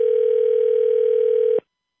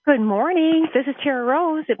Good morning. This is Tara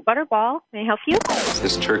Rose at Butterball. May I help you?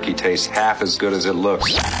 This turkey tastes half as good as it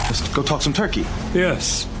looks. Let's go talk some turkey.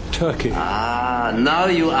 Yes, turkey. Now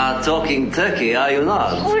you are talking turkey, are you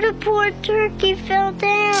not? Oh, the poor turkey fell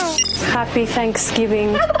down. Happy Thanksgiving.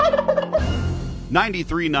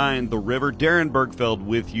 93.9 The River, Darren Bergfeld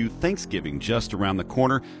with you. Thanksgiving just around the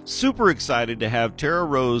corner. Super excited to have Tara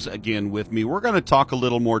Rose again with me. We're going to talk a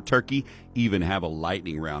little more turkey, even have a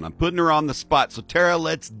lightning round. I'm putting her on the spot. So, Tara,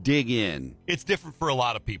 let's dig in. It's different for a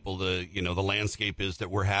lot of people. The landscape is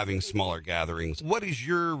that we're having smaller gatherings. What is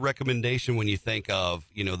your recommendation when you think of,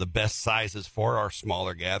 the best sizes for our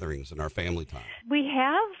smaller gatherings and our family time? We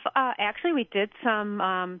have, we did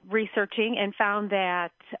some researching and found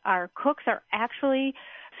that our cooks are actually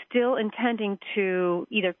still intending to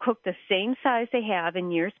either cook the same size they have in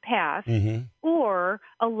years past or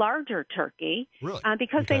a larger turkey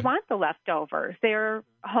because they want the leftovers. They're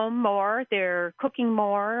home more, they're cooking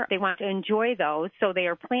more, they want to enjoy those, so they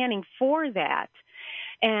are planning for that.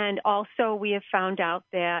 And also we have found out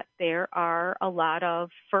that there are a lot of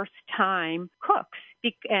first-time cooks.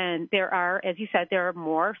 And there are, as you said, there are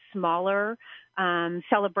more smaller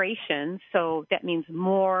celebrations, so that means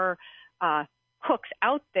more cooks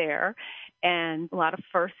out there and a lot of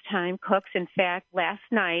first-time cooks. In fact, last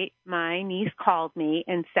night, my niece called me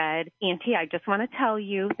and said, Auntie, I just want to tell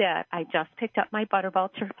you that I just picked up my Butterball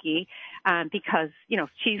turkey because,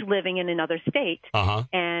 she's living in another state.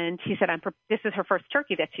 And she said, this is her first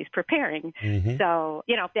turkey that she's preparing. So,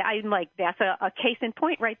 I'm like, that's a case in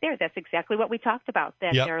point right there. That's exactly what we talked about,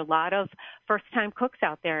 that there are a lot of first-time cooks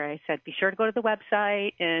out there. I said, be sure to go to the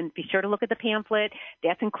website and be sure to look at the pamphlet.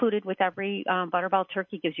 That's included with every Butterball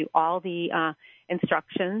turkey, gives you all the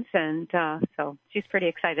instructions, and so she's pretty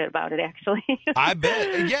excited about it, actually. I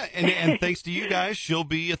bet. Yeah, and thanks to you guys, she'll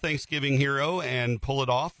be a Thanksgiving hero and pull it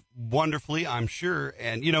off wonderfully, I'm sure.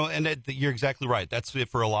 And, you're exactly right. That's it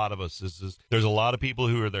for a lot of us. There's a lot of people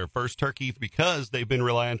who are their first turkey because they've been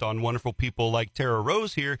reliant on wonderful people like Tara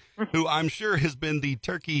Rose here, who I'm sure has been the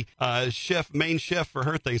turkey main chef for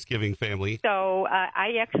her Thanksgiving family. So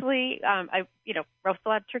I actually, roast a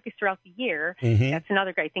lot of turkeys throughout the year. That's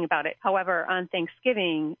another great thing about it. However, on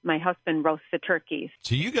Thanksgiving, my husband roasts the turkeys.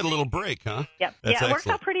 So you get a little break, huh? Yep. It works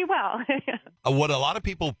out pretty well. What a lot of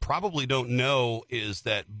people probably don't know is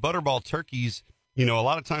that Butterball turkeys, a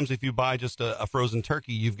lot of times if you buy just a frozen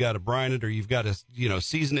turkey, you've got to brine it or you've got to,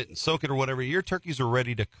 season it and soak it or whatever. Your turkeys are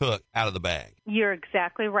ready to cook out of the bag. You're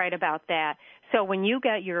exactly right about that. So when you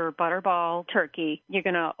get your Butterball turkey, you're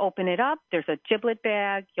going to open it up. There's a giblet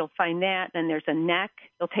bag. You'll find that. Then there's a neck.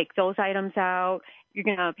 You'll take those items out. You're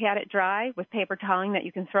going to pat it dry with paper toweling that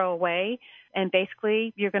you can throw away. And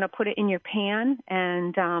basically, you're going to put it in your pan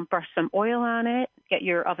and brush some oil on it, get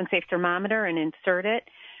your oven-safe thermometer and insert it.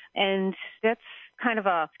 And that's kind of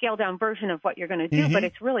a scaled-down version of what you're going to do, but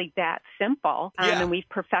it's really that simple. And we've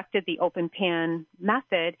perfected the open pan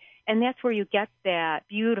method. And that's where you get that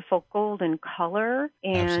beautiful golden color,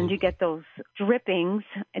 and you get those drippings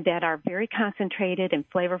that are very concentrated and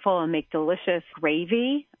flavorful and make delicious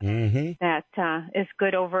gravy that is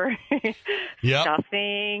good over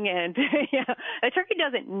stuffing. And the turkey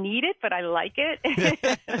doesn't need it, but I like it.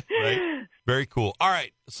 Right. Very cool. All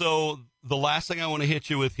right. So the last thing I want to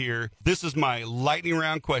hit you with here, this is my lightning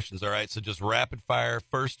round questions. All right. So just rapid fire.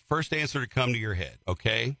 First answer to come to your head.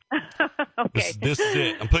 Okay. Okay. This is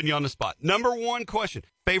it. I'm putting you on the spot. Number one question,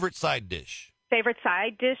 favorite side dish. Favorite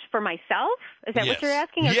side dish for myself? Is that what you're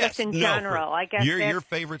asking? Or just in general? I guess your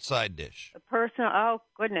favorite side dish. Oh,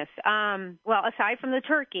 goodness. Well, aside from the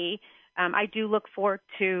turkey, I do look forward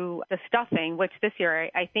to the stuffing, which this year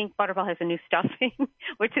I think Butterball has a new stuffing,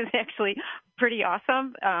 which is actually pretty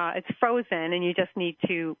awesome. It's frozen, and you just need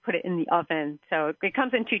to put it in the oven. So it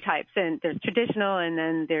comes in two types, and there's traditional, and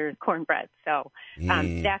then there's cornbread. So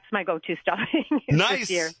that's my go-to stuffing nice.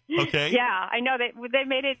 this year. Okay. Yeah, I know they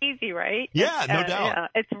made it easy, right? Yeah, no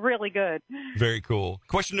doubt. It's really good. Very cool.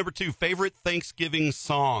 Question number 2, favorite Thanksgiving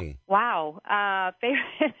song. Wow.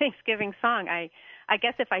 Favorite Thanksgiving song. I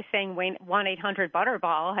guess if I sang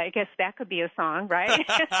 1-800-Butterball, I guess that could be a song, right?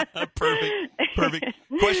 Perfect.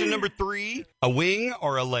 Question number 3, a wing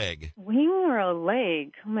or a leg? Wing or a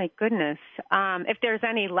leg? Oh, my goodness. If there's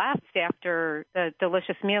any left after the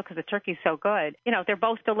delicious meal, because the turkey's so good, they're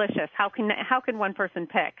both delicious. How can one person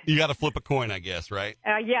pick? You got to flip a coin, I guess, right?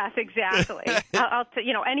 Yes, exactly.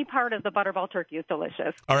 Any part of the Butterball turkey is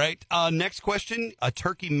delicious. All right. Next question, a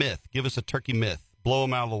turkey myth. Give us a turkey myth. Blow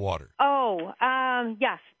them out of the water. Oh,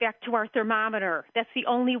 Yes, back to our thermometer. That's the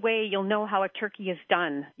only way you'll know how a turkey is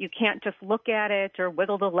done. You can't just look at it or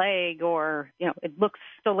wiggle the leg or, it looks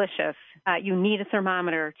delicious. You need a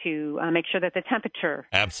thermometer to make sure that the temperature.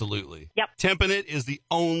 Absolutely. Yep. Temping it is the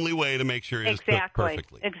only way to make sure it's cooked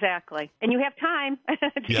perfectly. Exactly. And you have time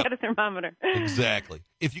to get a thermometer. Exactly.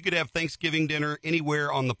 If you could have Thanksgiving dinner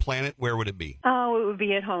anywhere on the planet, where would it be? Oh, it would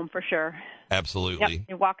be at home for sure. Absolutely. Yep.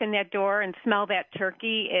 You walk in that door and smell that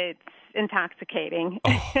turkey. It's intoxicating.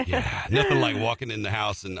 Oh, yeah. Nothing like walking in the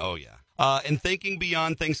house and, oh, yeah. And thinking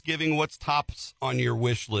beyond Thanksgiving, what's tops on your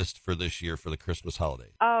wish list for this year for the Christmas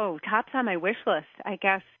holiday? Oh, tops on my wish list. I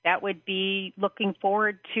guess that would be looking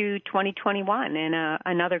forward to 2021 and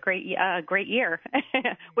another great year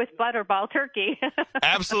with Butterball turkey.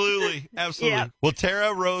 Absolutely. Yeah. Well,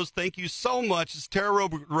 Tara Rose, thank you so much. It's Tara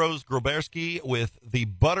Rose Groberski with the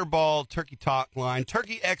Butterball Turkey Talk line.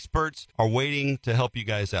 Turkey experts are waiting to help you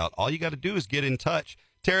guys out. All you got to do is get in touch.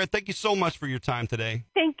 Tara, thank you so much for your time today.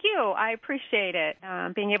 Thank you. I appreciate it,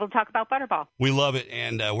 being able to talk about Butterball. We love it,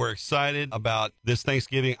 and we're excited about this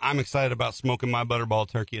Thanksgiving. I'm excited about smoking my Butterball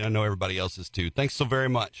turkey, and I know everybody else is too. Thanks so very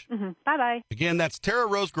much. Mm-hmm. Bye-bye. Again, that's Tara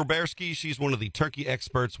Rose Groberski. She's one of the turkey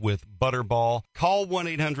experts with Butterball. Call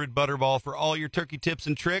 1-800-BUTTERBALL for all your turkey tips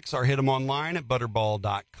and tricks, or hit them online at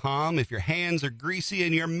butterball.com. If your hands are greasy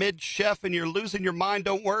and you're mid-chef and you're losing your mind,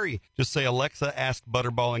 don't worry. Just say, Alexa, ask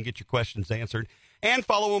Butterball, and get your questions answered. And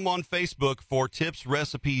follow them on Facebook for tips,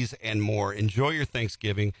 recipes, and more. Enjoy your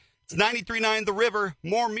Thanksgiving. It's 93.9 The River.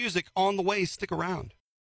 More music on the way. Stick around.